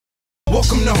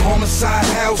Welcome to homicide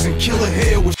housing, killer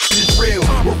hell with shit is real.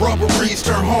 Where robberies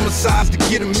turn homicides to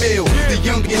get a meal. The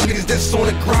young niggas that's on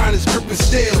the grind is gripping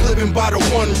steel. Living by the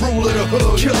one rule of the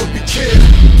hood, killer be killed.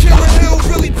 Killer Hill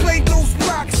really played those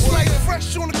blocks. Like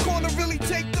fresh on the corner, really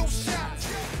take those shots.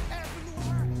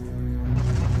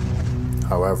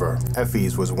 However,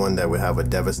 Effie's was one that would have a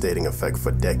devastating effect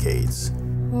for decades.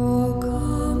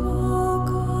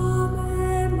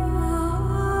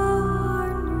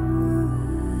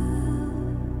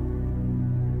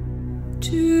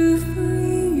 To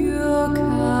free your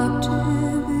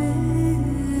captive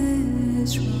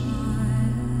Israel.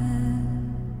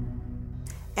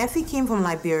 Effie came from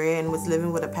Liberia and was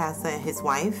living with a pastor and his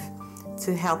wife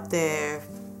to help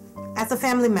as a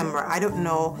family member. I don't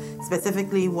know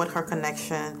specifically what her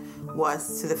connection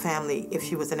was to the family, if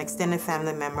she was an extended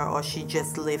family member or she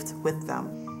just lived with them.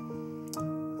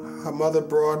 Her mother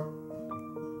brought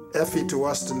Effie to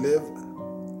us to live.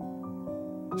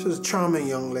 She was a charming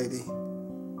young lady.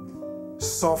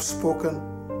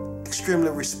 Soft-spoken, extremely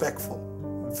respectful,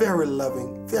 very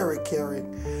loving, very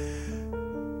caring.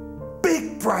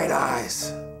 Big bright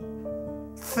eyes,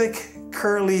 thick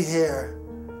curly hair.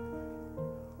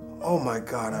 Oh my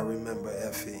God, I remember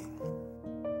Effie.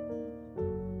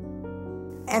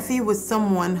 Effie was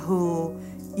someone who,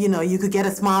 you know, you could get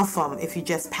a smile from if you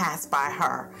just passed by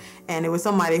her. And it was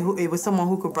someone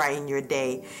who could brighten your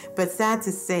day. But sad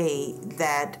to say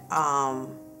that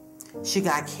she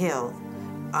got killed.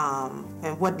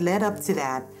 And what led up to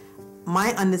that,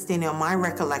 my understanding or my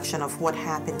recollection of what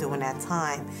happened during that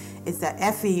time is that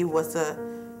Effie was a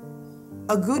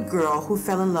good girl who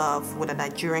fell in love with a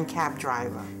Nigerian cab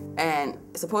driver. And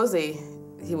supposedly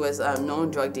he was a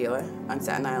known drug dealer on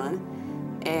Staten Island,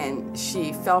 and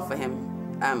she fell for him.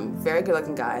 Very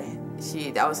good-looking guy.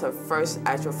 That was her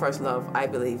actual first love, I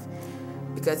believe,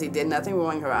 because he did nothing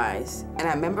wrong in her eyes. And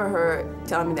I remember her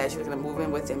telling me that she was going to move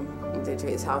in with him into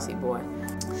his house he bought.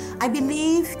 I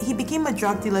believe he became a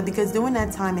drug dealer because during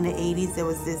that time in the 80s, there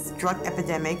was this drug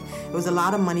epidemic. There was a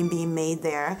lot of money being made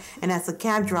there. And as a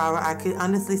cab driver, I could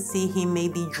honestly see him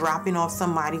maybe dropping off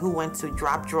somebody who went to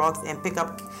drop drugs and pick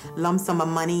up lump sum of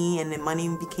money, and the money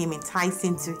became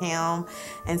enticing to him.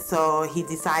 And so he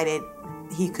decided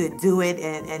he could do it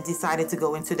and decided to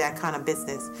go into that kind of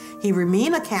business. He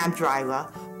remained a cab driver,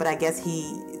 but I guess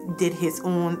he did his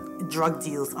own drug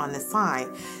deals on the side.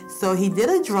 So he did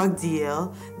a drug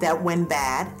deal that went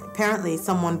bad. Apparently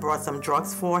someone brought some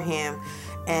drugs for him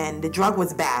and the drug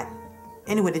was bad.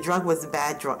 Anyway, the drug was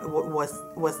bad,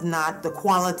 was not the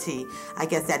quality, I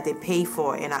guess, that they paid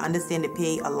for. And I understand they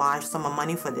paid a large sum of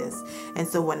money for this. And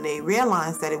so when they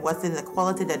realized that it wasn't the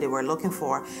quality that they were looking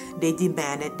for, they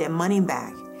demanded their money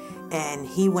back. And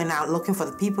he went out looking for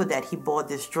the people that he bought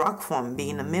this drug from,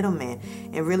 being a middleman,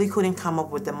 and really couldn't come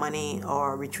up with the money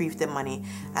or retrieve the money.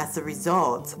 As a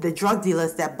result, the drug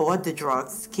dealers that bought the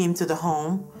drugs came to the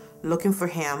home looking for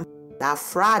him. That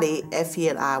Friday, Effie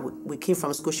and I, we came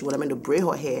from school. She wanted me to braid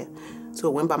her hair. So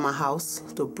we went by my house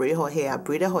to braid her hair. I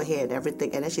braided her hair and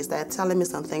everything. And then she started telling me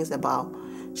some things about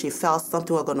she felt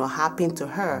something was going to happen to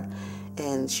her.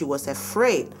 And she was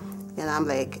afraid. And I'm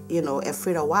like, you know,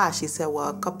 afraid of what? She said, well,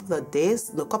 a couple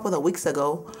of weeks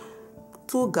ago,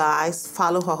 two guys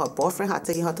followed her. Her boyfriend had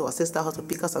taken her to her sister's house to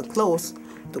pick up some clothes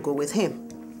to go with him.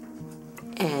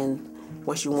 And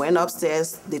when she went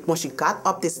upstairs, when she got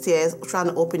up the stairs, trying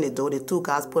to open the door, the two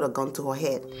guys put a gun to her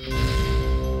head.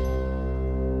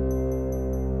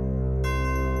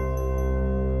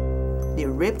 They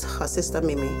raped her sister,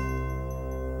 Mimi,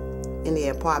 in the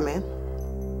apartment.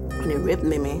 And they raped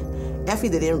Mimi. Effie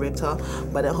didn't rape her,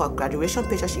 but in her graduation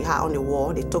picture she had on the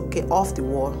wall, they took it off the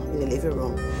wall in the living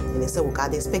room. And they said, we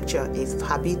got this picture. If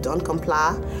Habib don't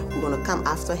comply, we're going to come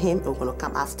after him, and we're going to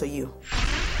come after you.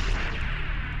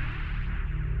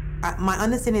 My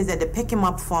understanding is that they pick him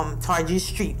up from Tarji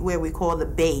Street, where we call the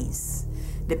Bays.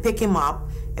 They pick him up.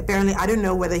 Apparently, I don't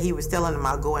know whether he was telling them,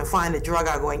 I'll go and find the drug,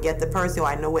 I'll go and get the person, or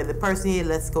I know where the person is,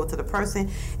 let's go to the person.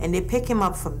 And they pick him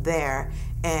up from there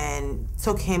and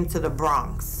took him to the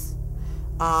Bronx.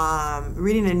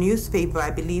 Reading the newspaper,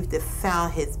 I believe they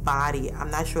found his body.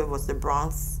 I'm not sure it was the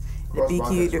Bronx,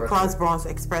 the Cross Bronx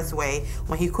Expressway,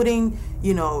 when he couldn't,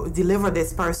 you know, deliver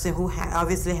this person who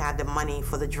obviously had the money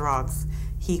for the drugs.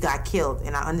 He got killed,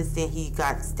 and I understand he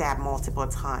got stabbed multiple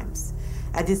times.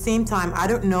 At the same time, I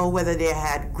don't know whether they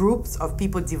had groups of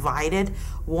people divided,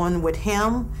 one with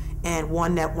him and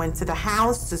one that went to the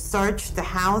house to search the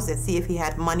house and see if he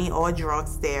had money or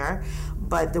drugs there.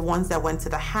 But the ones that went to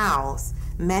the house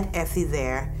met Effie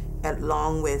there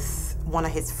along with one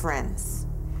of his friends,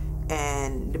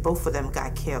 and both of them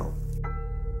got killed.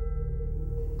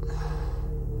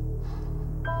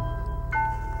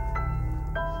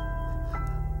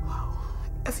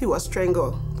 Effie was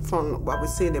strangled. From what we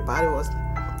see, the body was,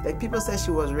 like people said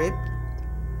she was raped.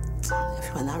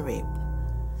 Effie was not raped.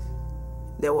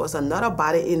 There was another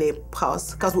body in the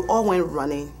house, because we all went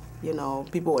running. You know,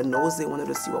 people were nosy, wanted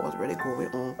to see what was really going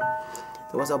on.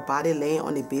 There was a body laying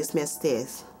on the basement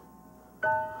stairs.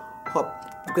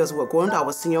 Because we were going to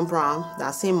our senior prom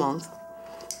that same month.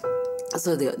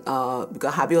 So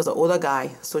because Habi was an older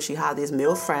guy, so she had this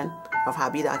male friend of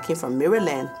Habi that came from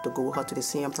Maryland to go with her to the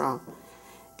senior prom.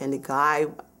 And the guy,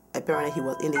 apparently he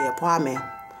was in the apartment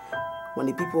when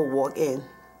the people walked in,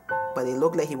 but it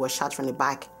looked like he was shot from the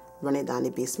back, running down the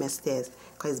basement stairs,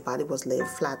 because his body was laying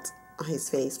flat on his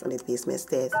face from the basement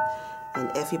stairs. And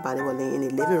Effie's body was laying in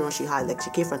the living room. She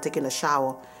came from taking a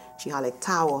shower. She had like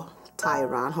towel tied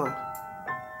around her.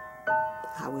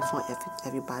 How we found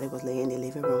everybody was laying in the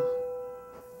living room.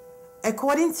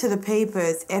 According to the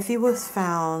papers, Effie was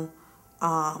found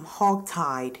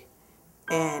hog-tied,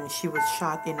 and she was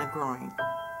shot in the groin.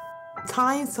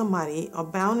 Tying somebody or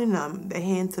bounding them, their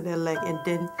hand to their leg, and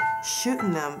then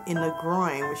shooting them in the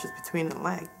groin, which is between the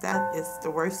leg, that is the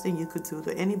worst thing you could do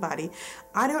to anybody.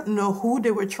 I don't know who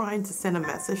they were trying to send a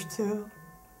message to,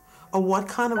 or what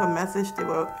kind of a message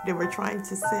they were trying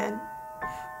to send,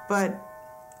 but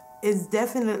it's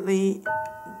definitely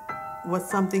was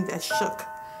something that shook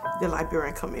the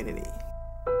Liberian community.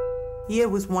 Here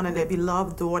was one of their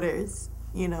beloved daughters,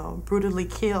 you know, brutally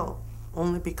killed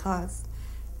only because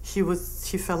she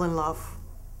fell in love.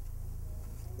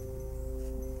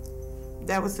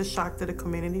 That was a shock to the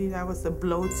community. That was a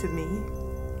blow to me.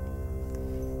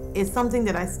 It's something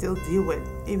that I still deal with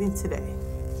even today.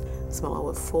 So I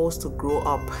was forced to grow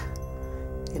up,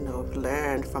 you know,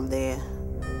 learn from there,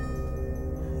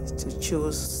 to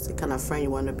choose the kind of friend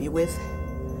you want to be with.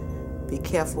 Be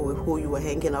careful with who you were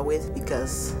hanging out with,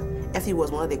 because Effie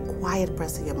was one of the quiet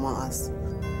person among us.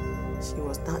 She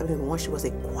was not even one, she was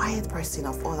a quiet person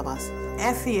of all of us.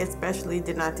 Effie especially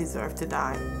did not deserve to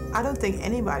die. I don't think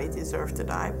anybody deserved to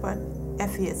die, but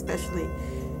Effie especially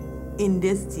in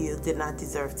this deal did not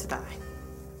deserve to die.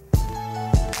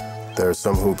 There are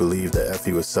some who believe that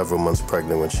Effie was several months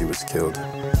pregnant when she was killed.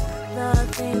 The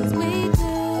things we do,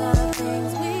 the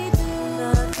things we do,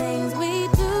 the things we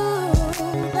do,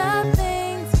 the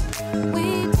things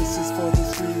we do. This is for the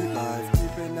street life,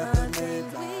 keeping at the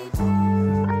midnight.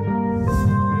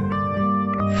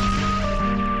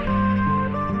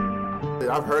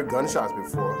 I've heard gunshots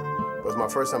before. It was my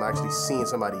first time actually seeing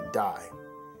somebody die.